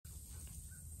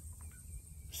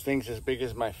This thing's as big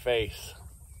as my face.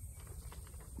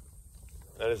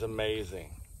 That is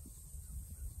amazing.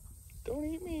 Don't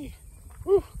eat me.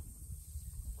 Woo.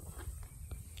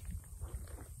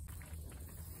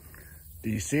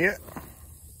 Do you see it?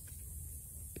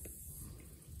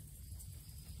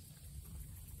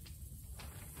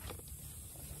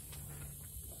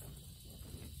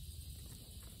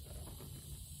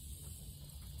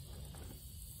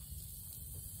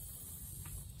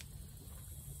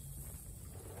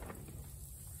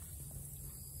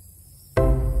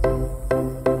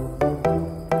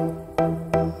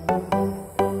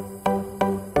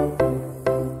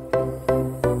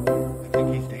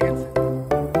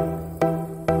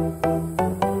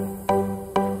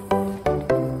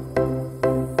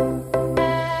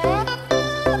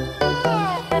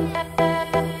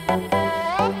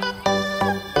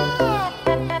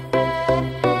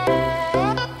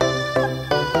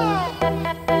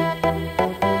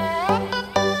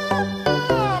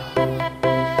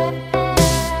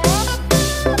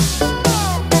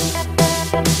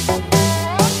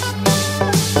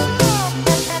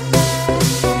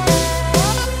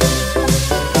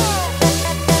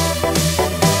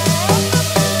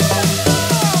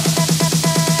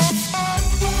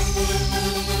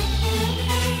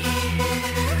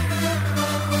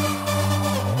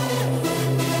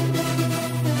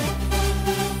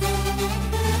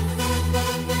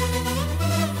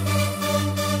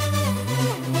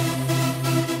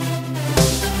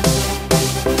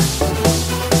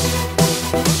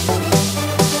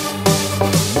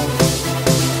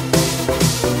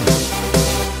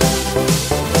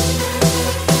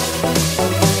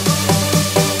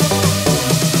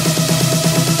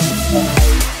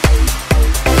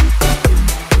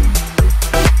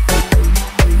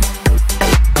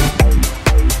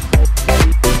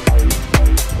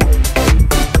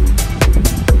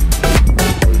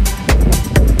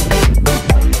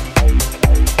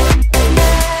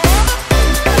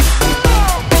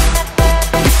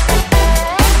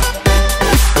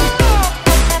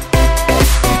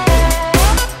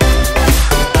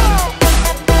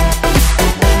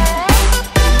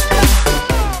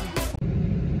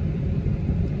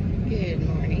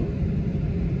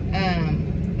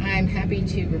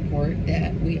 To report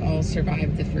that we all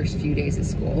survived the first few days of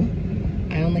school.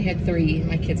 I only had 3,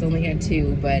 my kids only had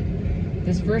 2, but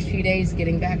this first few days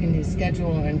getting back into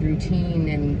schedule and routine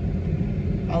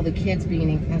and all the kids being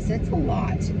in class, it's a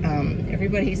lot.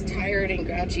 Everybody's tired and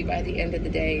grouchy by the end of the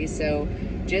day, so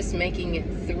just making it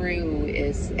through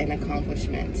is an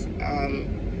accomplishment.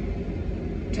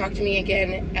 Talk to me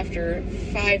again after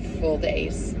 5 full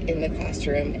days in the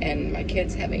classroom and my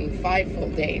kids having 5 full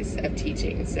days of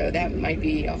teaching. So that might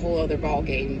be a whole other ball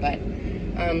game, but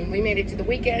we made it to the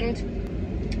weekend.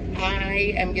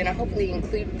 I am gonna hopefully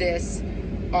include this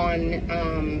on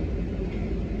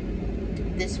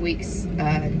this week's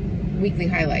weekly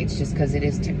highlights, just because it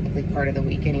is technically part of the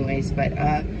week anyways, but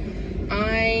I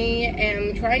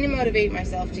am trying to motivate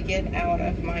myself to get out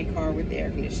of my car with the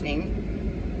air conditioning,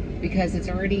 because it's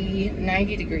already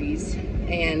 90 degrees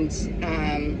and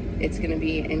it's gonna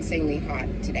be insanely hot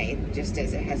today, just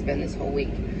as it has been this whole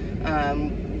week.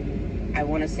 I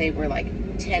wanna say we're like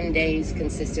 10 days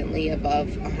consistently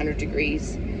above 100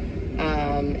 degrees.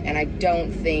 And I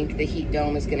don't think the heat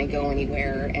dome is gonna go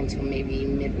anywhere until maybe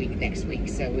midweek next week.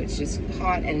 So it's just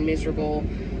hot and miserable.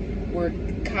 We're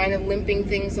kind of limping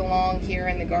things along here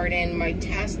in the garden. My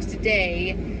task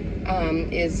today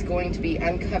is going to be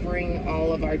uncovering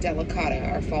all of our delicata,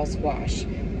 our fall squash.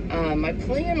 My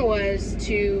plan was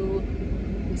to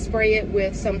spray it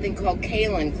with something called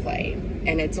kaolin clay,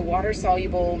 and it's a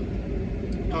water-soluble,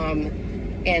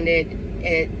 and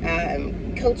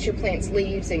it coats your plant's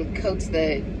leaves and coats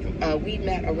the weed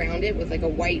mat around it with like a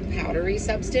white powdery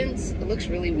substance. It looks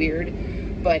really weird,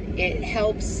 but it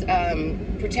helps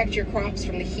protect your crops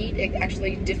from the heat. It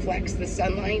actually deflects the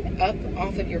sunlight up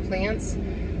off of your plants.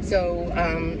 So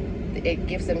it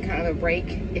gives them kind of a break,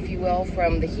 if you will,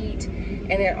 from the heat.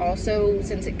 And it also,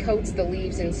 since it coats the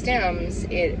leaves and stems,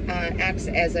 it acts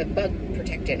as a bug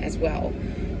protectant as well.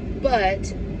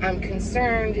 But I'm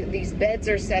concerned these beds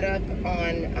are set up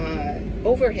on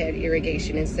overhead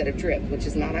irrigation instead of drip, which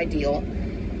is not ideal.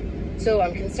 So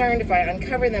I'm concerned if I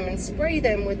uncover them and spray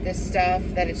them with this stuff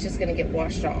that it's just gonna get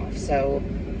washed off. So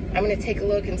I'm gonna take a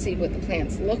look and see what the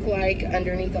plants look like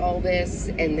underneath all this,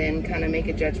 and then kind of make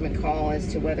a judgment call as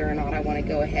to whether or not I wanna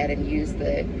go ahead and use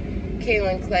the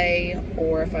kaolin clay,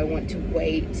 or if I want to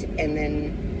wait and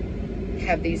then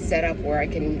have these set up where I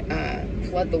can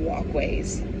flood the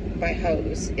walkways by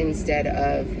hose instead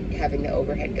of having the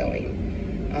overhead going.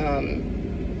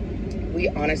 We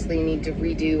honestly need to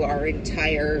redo our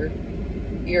entire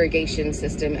irrigation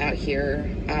system out here.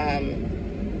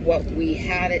 What we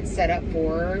had it set up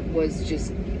for was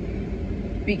just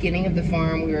beginning of the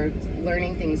farm. We were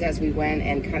learning things as we went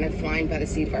and kind of flying by the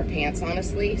seat of our pants,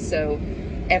 honestly. So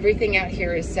everything out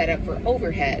here is set up for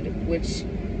overhead, which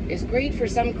is great for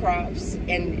some crops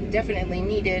and definitely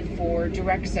needed for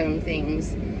direct sown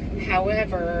things.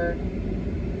 However,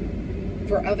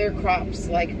 for other crops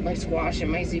like my squash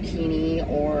and my zucchini,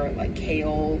 or like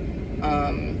kale,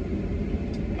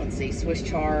 let's see, Swiss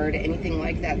chard, anything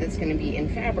like that that's going to be in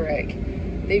fabric,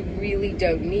 they really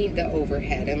don't need the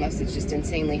overhead unless it's just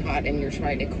insanely hot and you're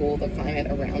trying to cool the climate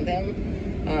around them.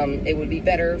 It would be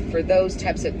better for those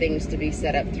types of things to be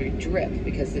set up through drip,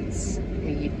 because it's,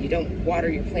 you don't water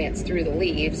your plants through the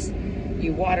leaves,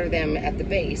 you water them at the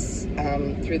base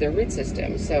through their root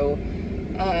system. So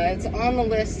it's on the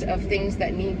list of things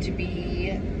that need to be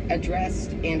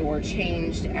addressed and or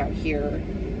changed out here,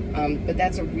 but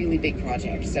that's a really big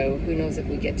project, so who knows if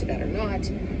we get to that or not.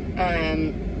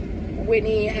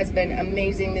 Whitney has been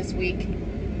amazing this week.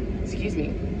 Excuse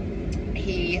me.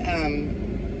 He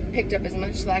picked up as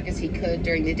much slack as he could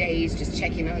during the days, just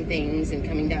checking on things and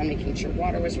coming down, making sure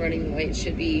water was running the way it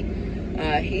should be.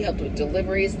 He helped with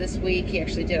deliveries this week. He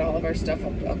actually did all of our stuff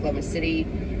up to Oklahoma City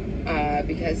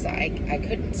because I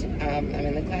couldn't. I'm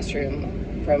in the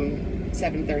classroom from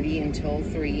 7:30 until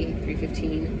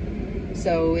 3:15.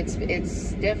 So it's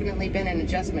definitely been an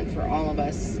adjustment for all of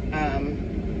us.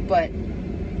 But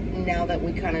now that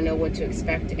we kind of know what to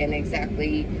expect and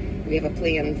exactly we have a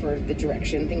plan for the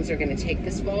direction things are going to take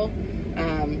this fall,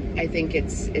 I think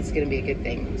it's going to be a good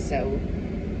thing. So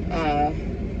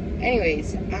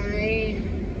anyways, I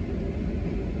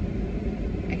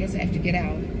guess I have to get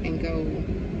out and go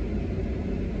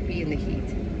be in the heat,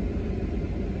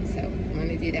 so I'm going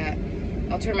to do that.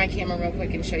 I'll turn my camera real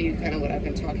quick and show you kind of what I've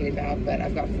been talking about, but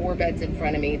I've got 4 beds in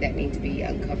front of me that need to be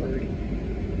uncovered.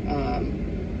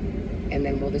 And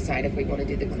then we'll decide if we want to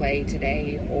do the clay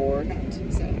today or not.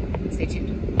 So stay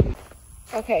tuned.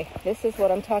 Okay, this is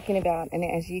what I'm talking about. And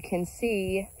as you can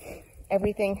see,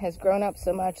 everything has grown up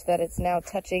so much that it's now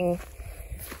touching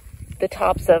the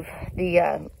tops of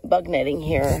the bug netting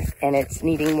here, and it's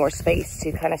needing more space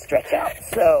to kind of stretch out.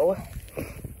 So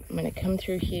I'm going to come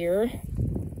through here.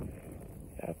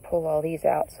 Gotta pull all these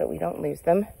out so we don't lose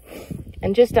them.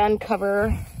 And just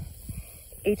uncover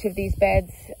each of these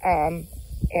beds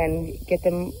and get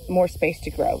them more space to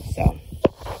grow. So.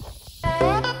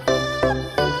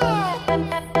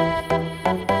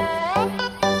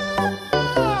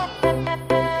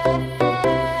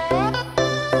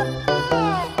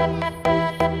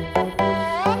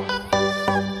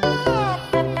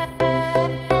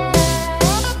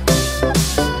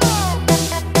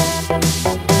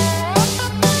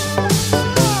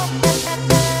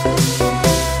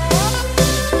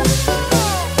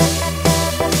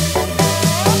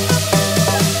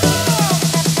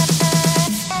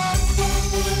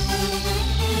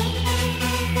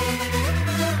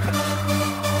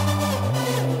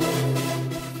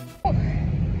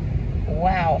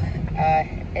 Wow,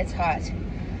 it's hot.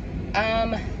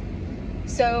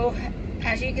 So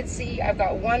as you can see, I've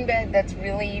got one bed that's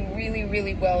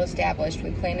really well established.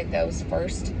 We planted those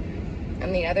first,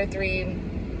 and the other 3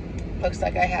 looks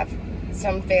like I have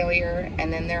some failure,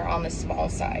 and then they're on the small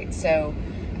side. So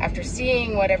after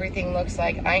seeing what everything looks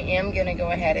like, I am gonna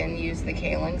go ahead and use the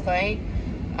kaolin clay.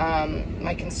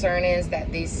 My concern is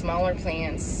that these smaller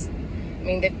plants, I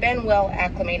mean, they've been well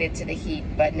acclimated to the heat,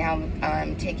 but now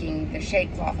I'm taking the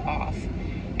shade cloth off,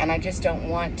 and I just don't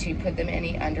want to put them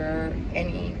under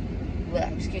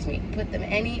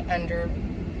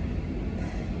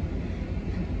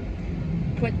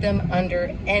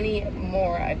any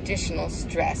more additional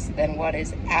stress than what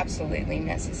is absolutely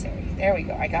necessary. There we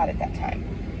go, I got it that time.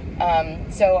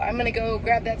 So I'm gonna go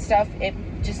grab that stuff. It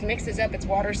just mixes up, it's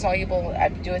water soluble. I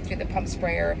do it through the pump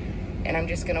sprayer, and I'm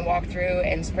just gonna walk through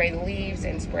and spray the leaves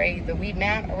and spray the weed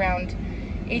mat around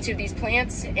each of these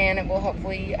plants, and it will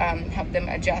hopefully help them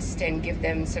adjust and give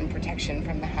them some protection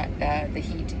from the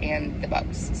heat and the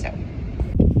bugs. So,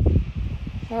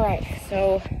 all right,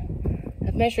 so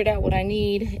I've measured out what I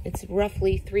need. It's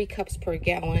roughly 3 cups per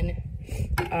gallon.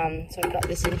 So I've got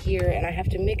this in here, and I have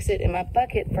to mix it in my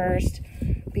bucket first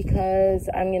because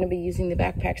I'm gonna be using the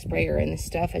backpack sprayer, and this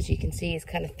stuff, as you can see, is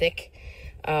kind of thick.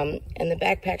 And the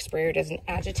backpack sprayer doesn't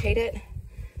agitate it.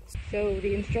 So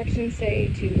the instructions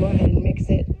say to go ahead and mix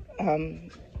it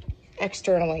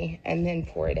externally and then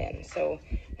pour it in. So,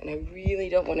 and I really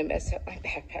don't want to mess up my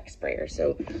backpack sprayer.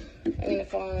 So I'm going to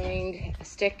find a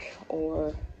stick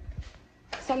or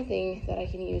something that I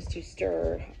can use to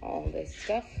stir all this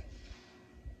stuff.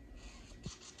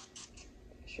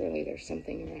 Surely there's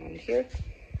something around here.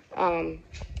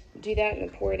 Do that and then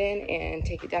pour it in and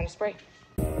take it down to spray.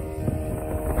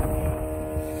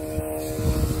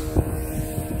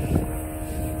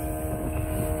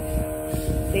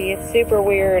 See, it's super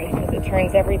weird because it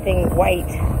turns everything white.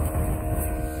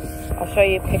 I'll show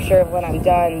you a picture of when I'm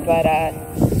done, but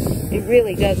it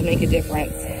really does make a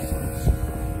difference.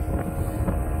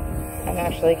 I'm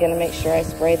actually going to make sure I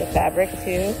spray the fabric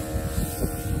too,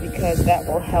 because that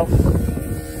will help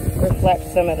reflect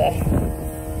some of the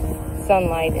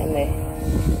sunlight and the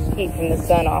heat from the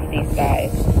sun off these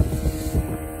guys.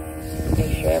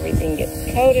 Make sure everything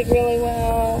gets coated really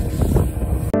well.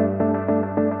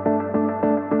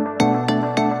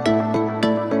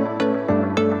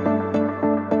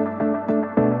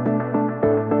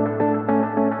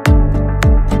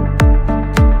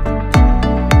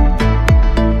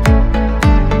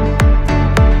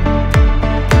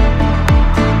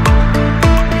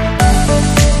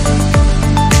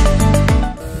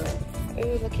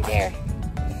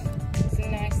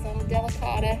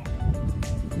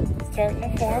 Starting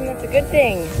to form. That's a good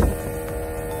thing.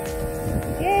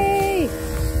 Yay!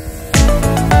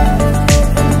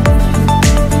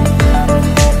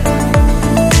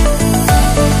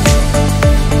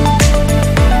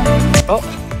 Oh!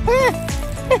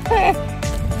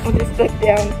 I just stuck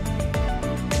down.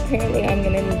 Apparently I'm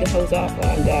going to need to hose off when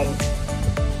I'm done,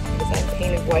 because I'm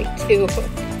painted white too.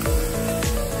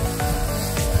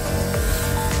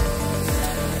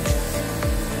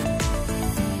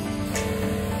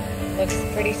 Looks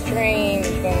pretty strange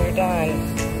when we're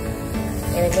done.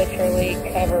 They're literally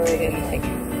covered in like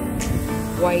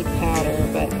white powder,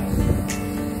 but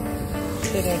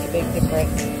should make a big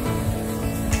difference.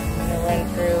 I'm gonna run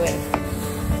through and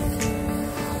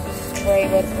spray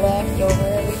what's left over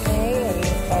everything and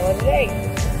call it a day.